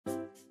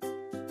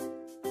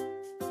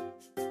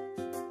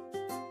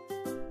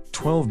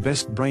12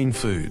 best brain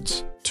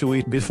foods to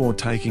eat before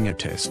taking a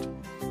test.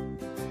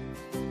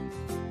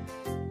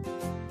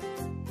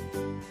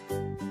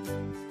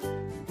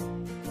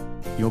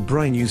 Your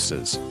brain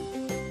uses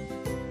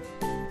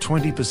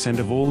 20%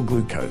 of all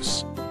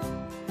glucose,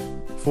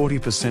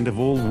 40% of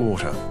all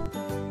water,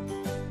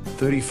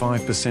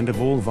 35% of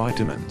all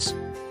vitamins,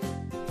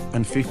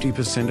 and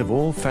 50% of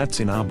all fats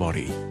in our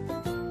body.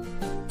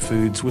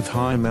 Foods with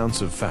high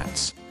amounts of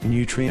fats,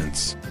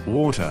 nutrients,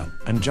 water,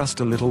 and just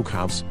a little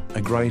carbs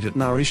are great at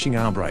nourishing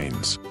our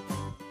brains.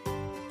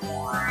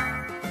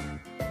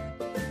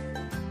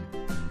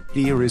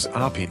 Here is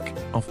our pick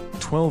of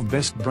 12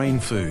 best brain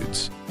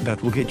foods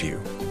that will get you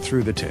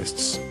through the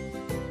tests.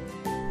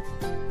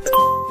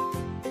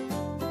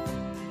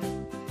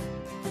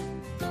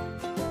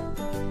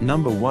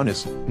 Number 1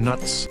 is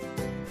nuts.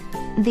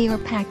 They are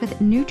packed with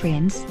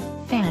nutrients,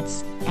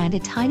 fats, and a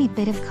tiny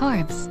bit of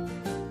carbs.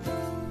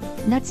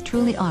 Nuts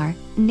truly are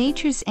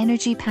nature's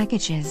energy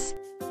packages.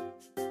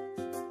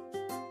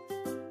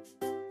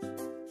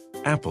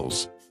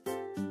 Apples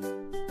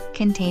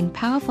Contain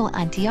powerful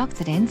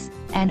antioxidants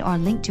and are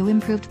linked to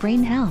improved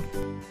brain health.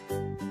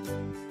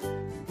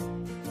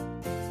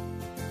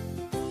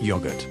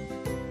 Yogurt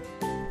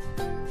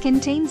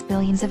Contains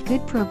billions of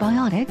good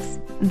probiotics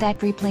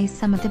that replace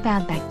some of the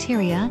bad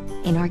bacteria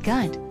in our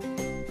gut.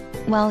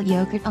 While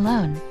yogurt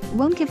alone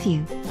won't give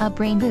you a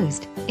brain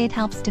boost, it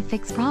helps to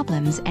fix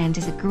problems and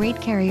is a great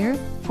carrier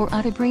for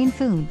other brain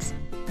foods.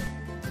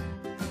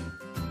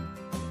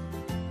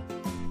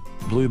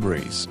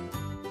 Blueberries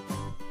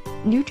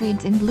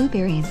Nutrients in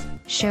blueberries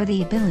show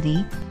the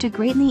ability to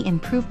greatly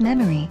improve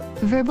memory,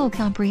 verbal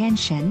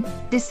comprehension,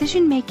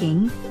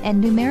 decision-making,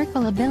 and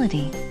numerical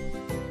ability.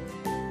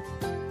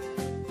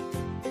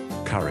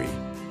 Curry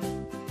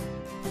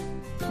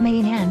May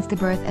enhance the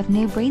birth of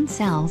new brain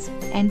cells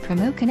and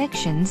promote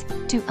connections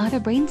to other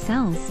brain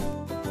cells.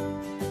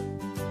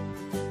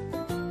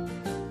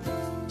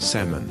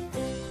 Salmon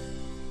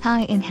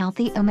High in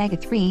healthy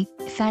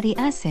omega-3 fatty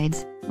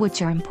acids,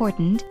 which are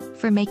important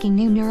for making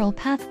new neural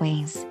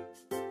pathways.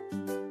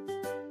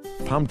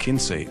 Pumpkin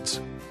seeds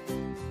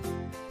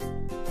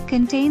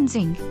Contain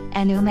zinc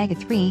and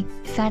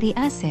omega-3 fatty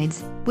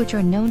acids, which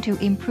are known to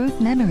improve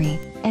memory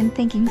and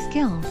thinking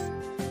skills.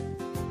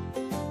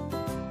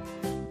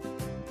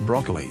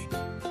 Broccoli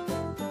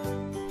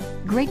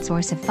Great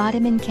source of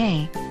vitamin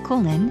K,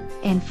 choline,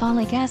 and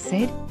folic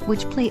acid,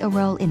 which play a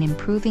role in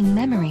improving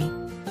memory.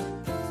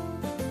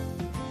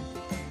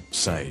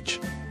 Sage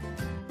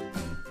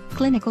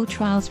Clinical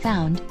trials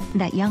found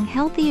that young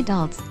healthy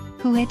adults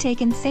who had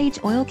taken sage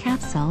oil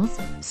capsules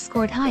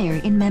scored higher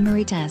in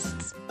memory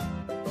tests.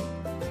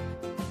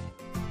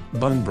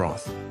 Bone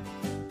broth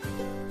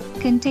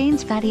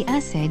Contains fatty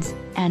acids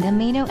and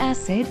amino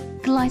acid,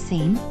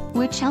 glycine,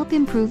 which help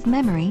improve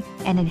memory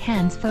and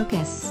enhance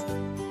focus.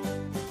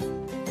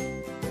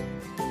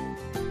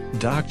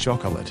 Dark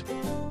chocolate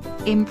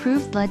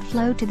Improves blood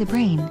flow to the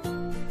brain.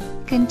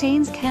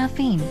 Contains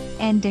caffeine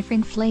and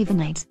different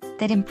flavonoids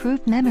that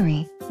improve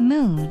memory,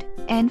 mood,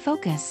 and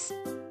focus.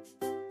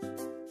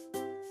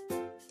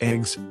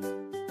 Eggs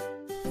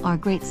Are a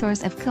great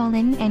source of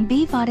choline and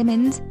B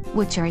vitamins,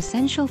 which are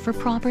essential for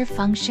proper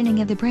functioning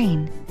of the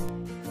brain.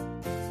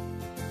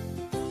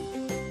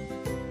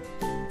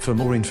 For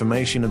more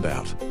information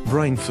about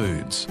brain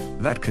foods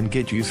that can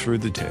get you through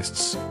the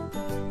tests,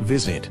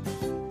 visit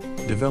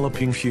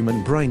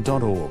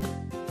developinghumanbrain.org.